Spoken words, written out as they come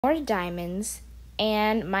more diamonds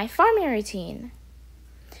and my farming routine.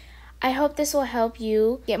 I hope this will help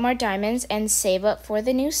you get more diamonds and save up for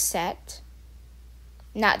the new set.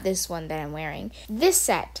 Not this one that I'm wearing. This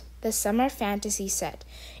set, the Summer Fantasy set.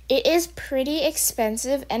 It is pretty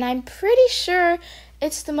expensive, and I'm pretty sure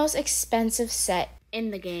it's the most expensive set in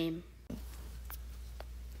the game.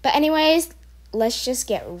 But anyways, let's just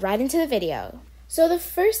get right into the video. So the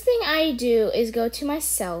first thing I do is go to my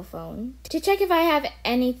cell phone to check if I have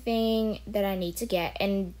anything that I need to get,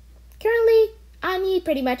 and currently I need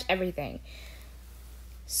pretty much everything.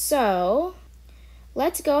 So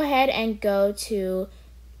let's go ahead and go to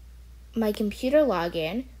my computer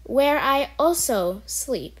login, where I also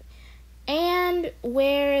sleep and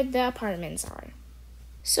where the apartments are.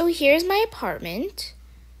 So here's my apartment,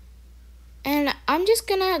 and I'm just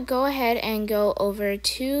gonna go ahead and go over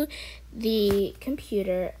to the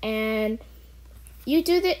computer, and you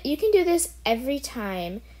can do this every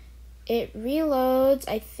time. It reloads,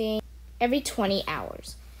 I think, every 20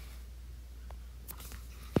 hours.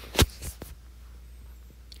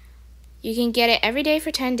 You can get it every day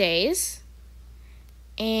for 10 days.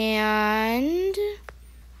 And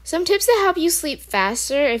some tips to help you sleep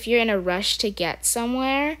faster if you're in a rush to get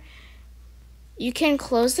somewhere. You can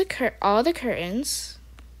close all the curtains.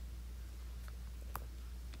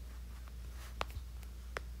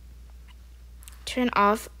 Turn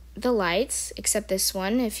off the lights, except this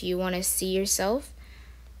one if you want to see yourself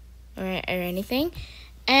or anything.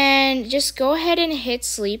 And just go ahead and hit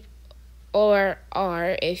sleep, or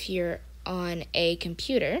R if you're on a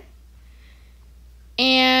computer.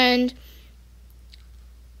 And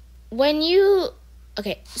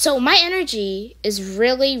so my energy is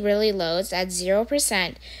really low. It's at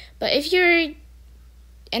 0%. But if your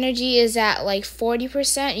energy is at like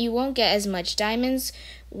 40%, you won't get as much diamonds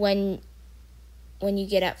when you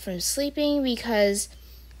get up from sleeping, because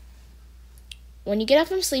when you get up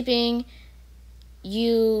from sleeping,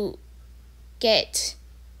 I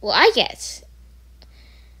get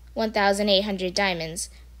 1,800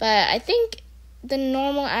 diamonds, but I think the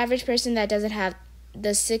normal average person that doesn't have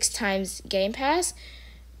the 6 times Game Pass,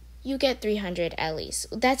 you get 300 at least.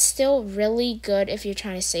 That's still really good if you're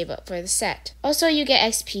trying to save up for the set. Also, you get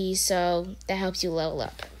XP, so that helps you level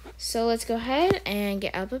up. So let's go ahead and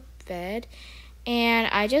get out of bed, and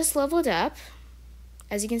I just leveled up,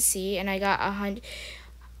 as you can see, and I got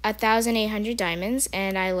 1,800 diamonds,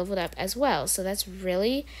 and I leveled up as well. So that's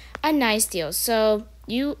really a nice deal. So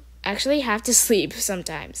you actually have to sleep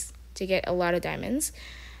sometimes to get a lot of diamonds.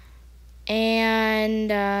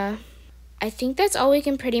 And I think that's all we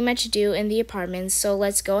can pretty much do in the apartments. So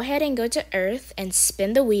let's go ahead and go to Earth and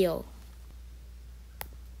spin the wheel.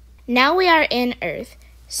 Now we are in Earth.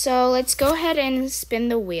 So let's go ahead and spin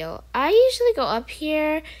the wheel. I usually go up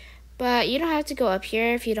here, but you don't have to go up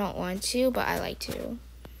here if you don't want to, but I like to.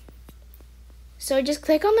 So just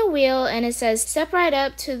click on the wheel, and it says step right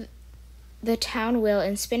up to the town wheel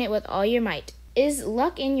and spin it with all your might. Is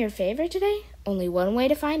luck in your favor today? Only one way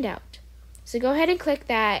to find out. So go ahead and click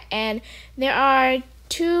that, and there are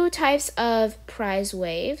 2 types of prize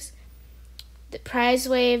waves. The prize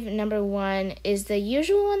wave number 1 is the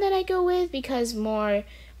usual one that I go with because more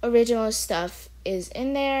original stuff is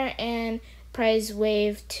in there, and prize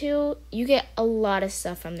wave 2, you get a lot of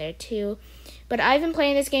stuff from there too. But I've been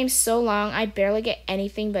playing this game so long, I barely get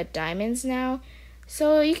anything but diamonds now.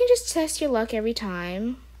 So you can just test your luck every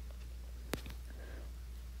time.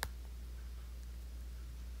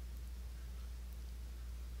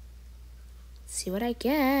 See what I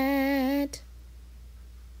get.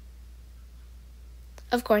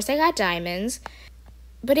 Of course, I got diamonds.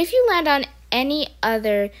 But if you land on any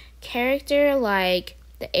other character like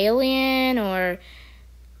the alien or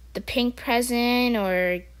the pink present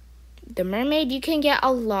or the mermaid, you can get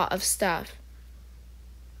a lot of stuff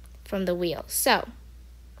from the wheel. So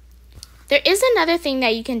there is another thing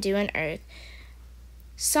that you can do in Earth.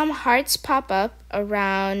 Some hearts pop up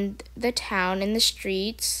around the town and the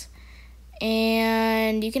streets,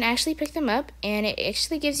 and you can actually pick them up, and it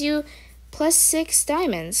actually gives you +6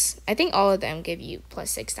 diamonds. I think all of them give you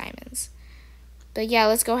 +6 diamonds. But yeah,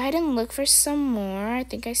 let's go ahead and look for some more. I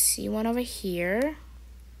think I see one over here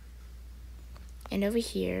and over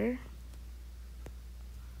here.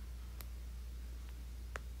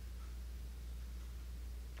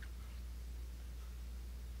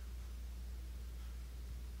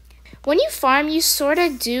 When you farm, you sort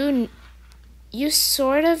of do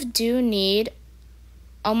need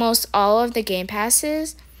almost all of the game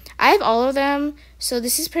passes. I have all of them, so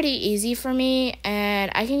this is pretty easy for me,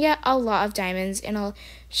 and I can get a lot of diamonds in a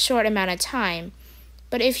short amount of time.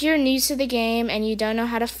 But if you're new to the game and you don't know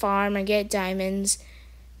how to farm or get diamonds,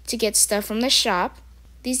 to get stuff from the shop.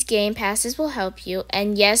 These game passes will help you,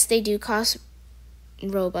 and yes, they do cost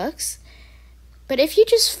Robux. But if you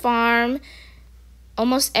just farm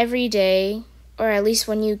almost every day, or at least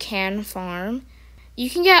when you can farm, you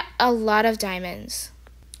can get a lot of diamonds.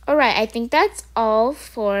 Alright, I think that's all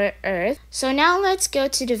for Earth. So now let's go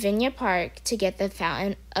to Divinia Park to get the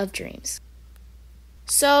Fountain of Dreams.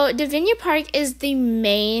 So Divinia Park is the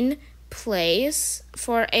main place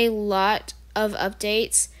for a lot of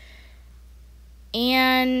updates.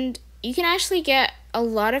 And you can actually get a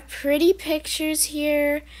lot of pretty pictures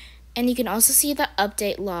here. And you can also see the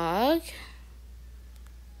update log.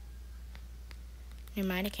 Never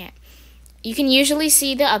mind, I can't. You can usually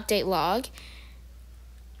see the update log.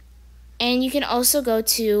 And you can also go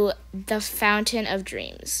to the Fountain of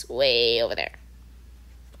Dreams, way over there.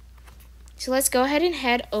 So let's go ahead and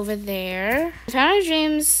head over there. The Fountain of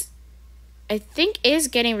Dreams, I think, is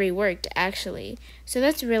getting reworked, actually. So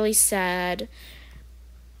that's really sad.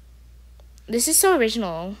 This is so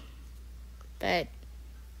original. But,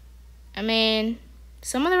 I mean,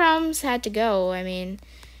 some of the realms had to go. I mean,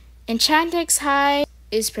 Enchantrix High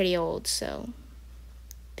is pretty old, so I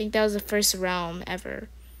think that was the first realm ever.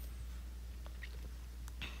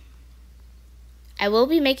 I will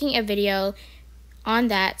be making a video on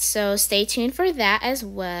that, so stay tuned for that as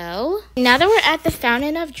well. Now that we're at the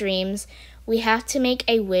Fountain of Dreams, we have to make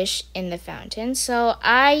a wish in the fountain. So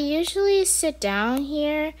I usually sit down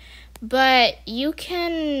here, but you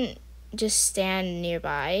can just stand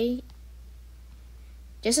nearby,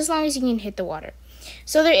 just as long as you can hit the water.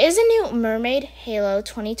 So there is a new Mermaid Halo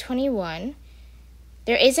 2021.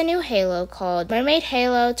 There is a new Halo called Mermaid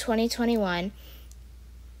Halo 2021.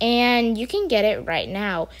 And you can get it right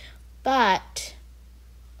now. But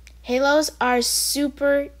Halos are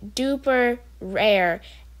super duper rare.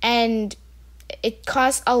 And it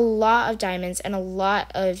costs a lot of diamonds and a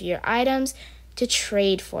lot of your items to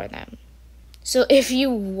trade for them. So if you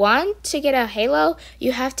want to get a Halo,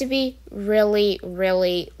 you have to be really,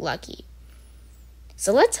 really lucky.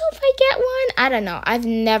 So let's hope I get one. I don't know. I've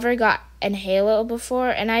never got an Halo before.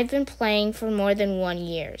 And I've been playing for more than 1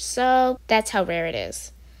 year. So that's how rare it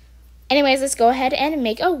is. Anyways, let's go ahead and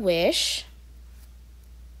make a wish.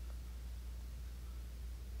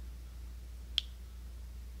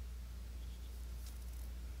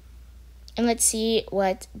 And let's see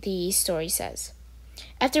what the story says.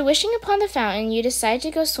 After wishing upon the fountain, you decide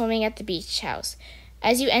to go swimming at the beach house.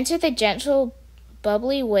 As you enter the gentle,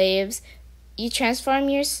 bubbly waves, you transform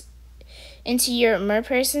into your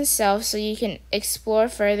merperson self so you can explore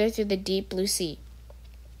further through the deep blue sea.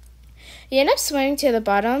 You end up swimming to the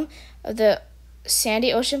bottom of the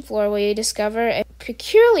sandy ocean floor where you discover a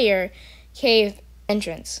peculiar cave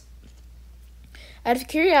entrance. Out of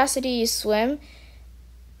curiosity, you swim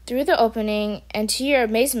through the opening, and to your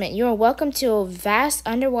amazement, you are welcomed to a vast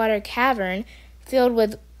underwater cavern filled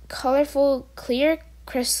with colorful, clear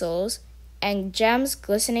crystals and gems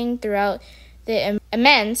glistening throughout the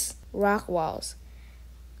immense rock walls.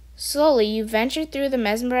 Slowly, you venture through the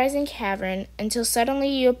mesmerizing cavern until suddenly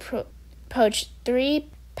you approach 3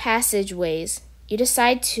 passageways. You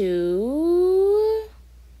decide to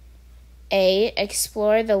A.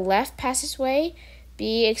 Explore the left passageway,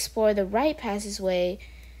 B. Explore the right passageway,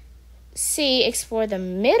 C. Explore the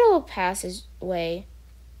middle passageway,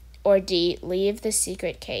 or D. Leave the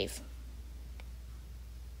secret cave.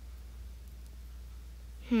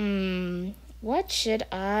 What should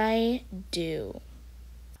I do?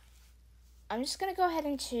 I'm just going to go ahead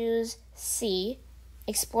and choose C.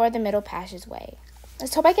 Explore the middle passageway.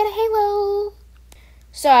 Let's hope I get a Halo.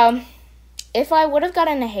 So, if I would have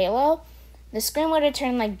gotten a Halo, the screen would have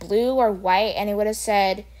turned like blue or white, and it would have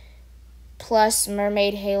said plus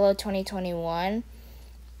Mermaid Halo 2021.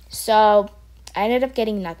 So, I ended up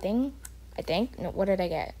getting nothing, I think. No, what did I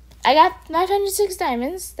get? I got 906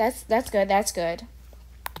 diamonds. That's good. That's good.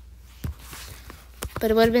 But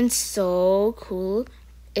it would have been so cool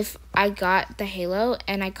if I got the Halo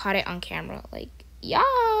and I caught it on camera. Like,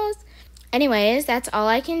 yes! Anyways, that's all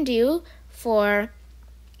I can do for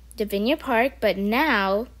Divinia Park. But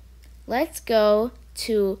now, let's go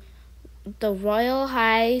to the Royal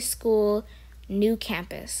High School new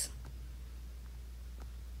campus.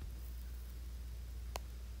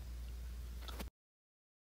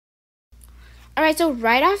 Alright, so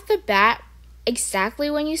right off the bat, exactly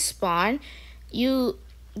when you spawn, you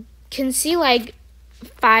can see like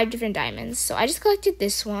 5 different diamonds. So I just collected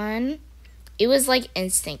this one. It was like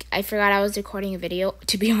instinct. I forgot I was recording a video,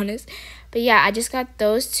 to be honest. But yeah, I just got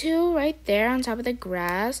those 2 right there on top of the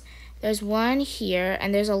grass. There's one here,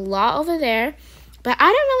 and there's a lot over there. But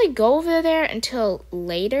I didn't really go over there until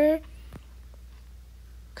later,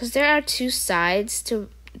 because there are two sides to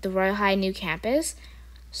the Royale High new campus.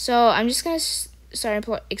 So I'm just going to start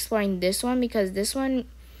exploring this one because this one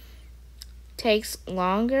takes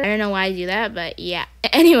longer. I don't know why I do that, but yeah.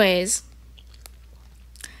 Anyways,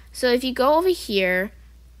 so if you go over here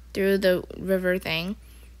through the river thing,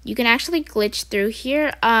 you can actually glitch through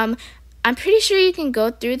here. I'm pretty sure you can go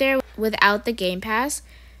through there without the game pass,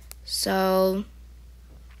 so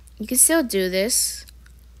you can still do this.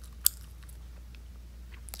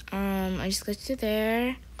 I just glitched through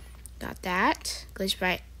there, got that,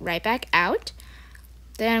 glitched right back out.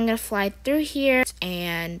 Then I'm gonna fly through here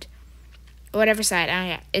and whatever side, I don't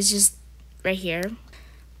know, it's just right here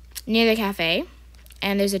near the cafe,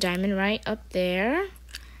 and there's a diamond right up there.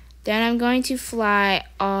 Then I'm going to fly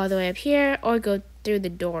all the way up here or go through the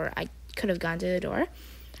door. I could have gone through the door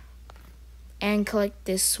and collect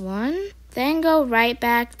this one. Then go right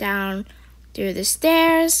back down through the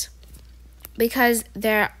stairs because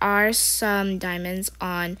there are some diamonds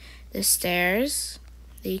on the stairs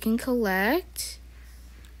that you can collect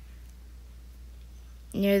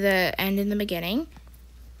near the end and the beginning.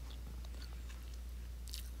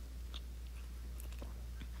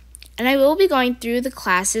 And I will be going through the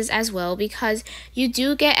classes as well because you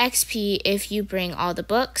do get XP if you bring all the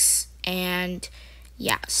books. And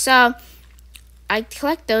yeah, so I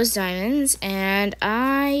collect those diamonds and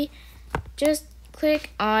I just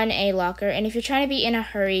click on a locker. And if you're trying to be in a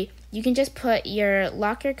hurry, you can just put your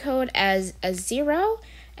locker code as a 0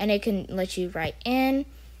 and it can let you right in.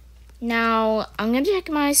 Now, I'm going to check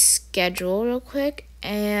my schedule real quick.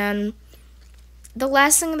 And the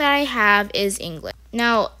last thing that I have is English.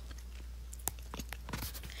 Now,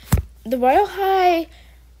 the Royale High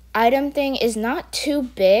item thing is not too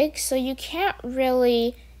big, so you can't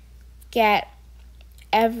really get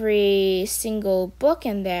every single book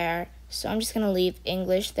in there. So I'm just going to leave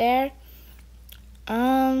English there.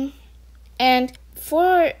 And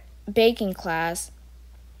for baking class,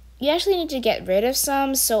 you actually need to get rid of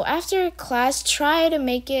some. So after class, try to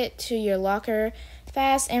make it to your locker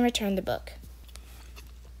fast and return the book.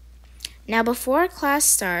 Now before class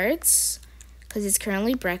starts, because it's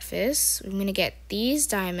currently breakfast, I'm going to get these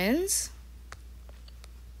diamonds.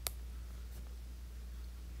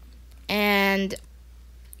 And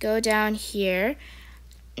go down here.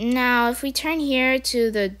 Now, if we turn here to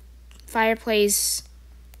the fireplace,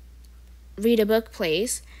 read a book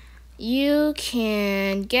place, you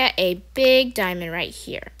can get a big diamond right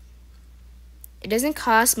here. It doesn't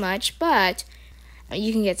cost much, but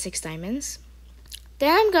you can get 6 diamonds.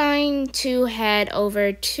 Then I'm going to head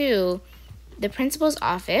over to the principal's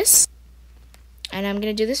office, and I'm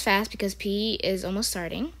going to do this fast because PE is almost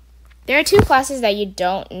starting. There are 2 classes that you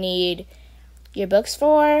don't need your books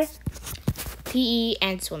for, PE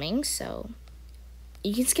and swimming, so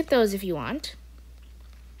you can skip those if you want.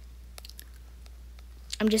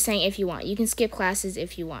 I'm just saying if you want. You can skip classes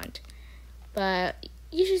if you want, but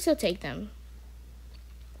you should still take them.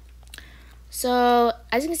 So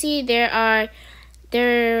as you can see, there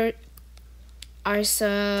are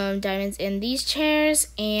some diamonds in these chairs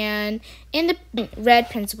and in the red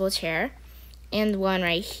principal chair, and one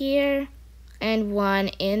right here and one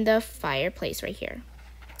in the fireplace right here,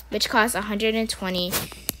 which costs 120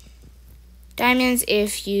 diamonds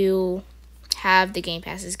if you have the game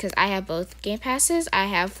passes, because I have both game passes. I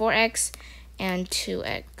have 4x and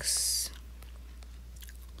 2x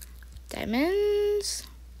diamonds.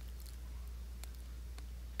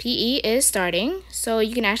 PE is starting, so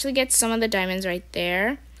you can actually get some of the diamonds right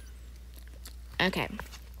there. Okay.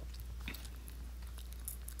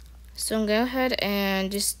 So I'm going to go ahead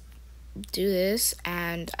and just do this.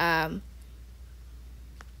 And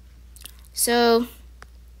so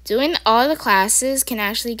doing all the classes can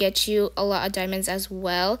actually get you a lot of diamonds as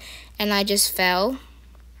well. And I just fell.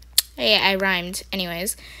 Hey, I rhymed.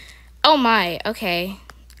 Anyways. Oh my. Okay.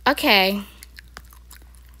 Okay.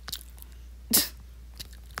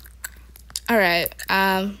 Alright,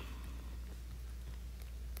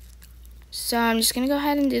 so I'm just gonna go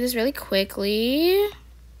ahead and do this really quickly.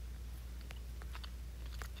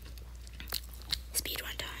 Speed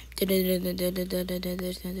run time.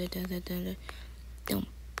 Boom,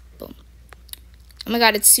 boom. Oh my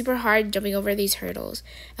god, it's super hard jumping over these hurdles.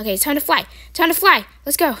 Okay, it's time to fly. Time to fly.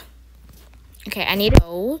 Let's go. Okay, I need to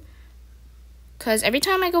go, because every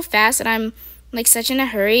time I go fast and I'm like such in a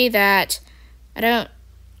hurry that I don't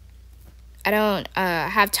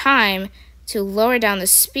have time to lower down the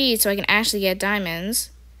speed so I can actually get diamonds.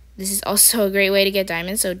 This is also a great way to get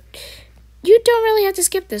diamonds, so you don't really have to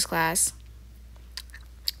skip this class.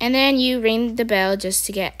 And then you ring the bell just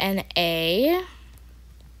to get an A.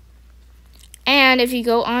 And if you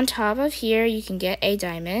go on top of here, you can get a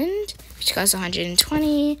diamond, which costs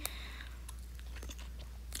 120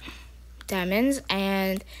 diamonds.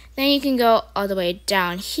 And then you can go all the way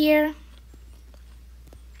down here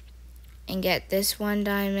and get this 1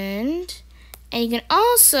 diamond. And you can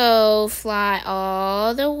also fly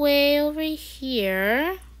all the way over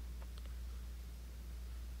here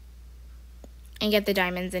and get the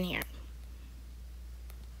diamonds in here.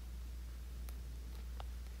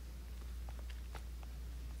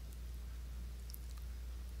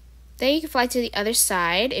 Then you can fly to the other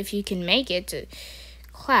side if you can make it to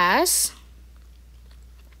class.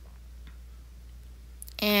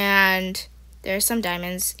 And there's some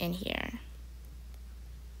diamonds in here.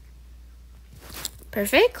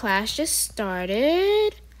 Perfect, class just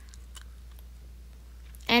started.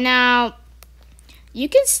 And now you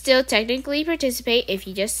can still technically participate if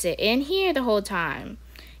you just sit in here the whole time.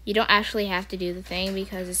 You don't actually have to do the thing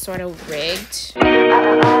because it's sort of rigged.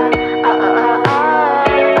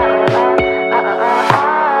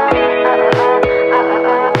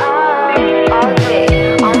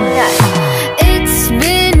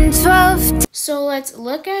 So let's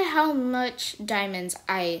look at how much diamonds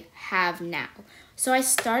I have now. So I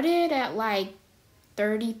started at like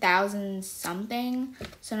 30,000 something.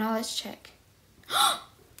 So now let's check.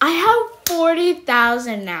 I have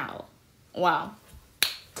 40,000 now. Wow.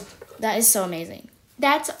 That is so amazing.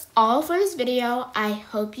 That's all for this video. I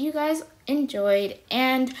hope you guys enjoyed,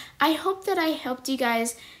 and I hope that I helped you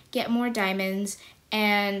guys get more diamonds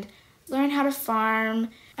and learn how to farm.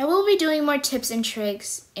 I will be doing more tips and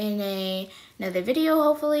tricks in another video,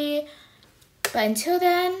 hopefully. But until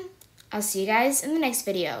then, I'll see you guys in the next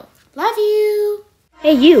video. Love you!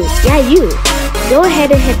 Hey you, yeah you, go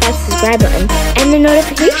ahead and hit that subscribe button and the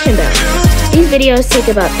notification bell. These videos take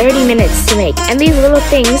about 30 minutes to make, and these little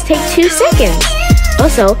things take 2 seconds.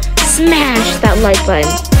 Also, smash that like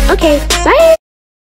button. Okay, bye!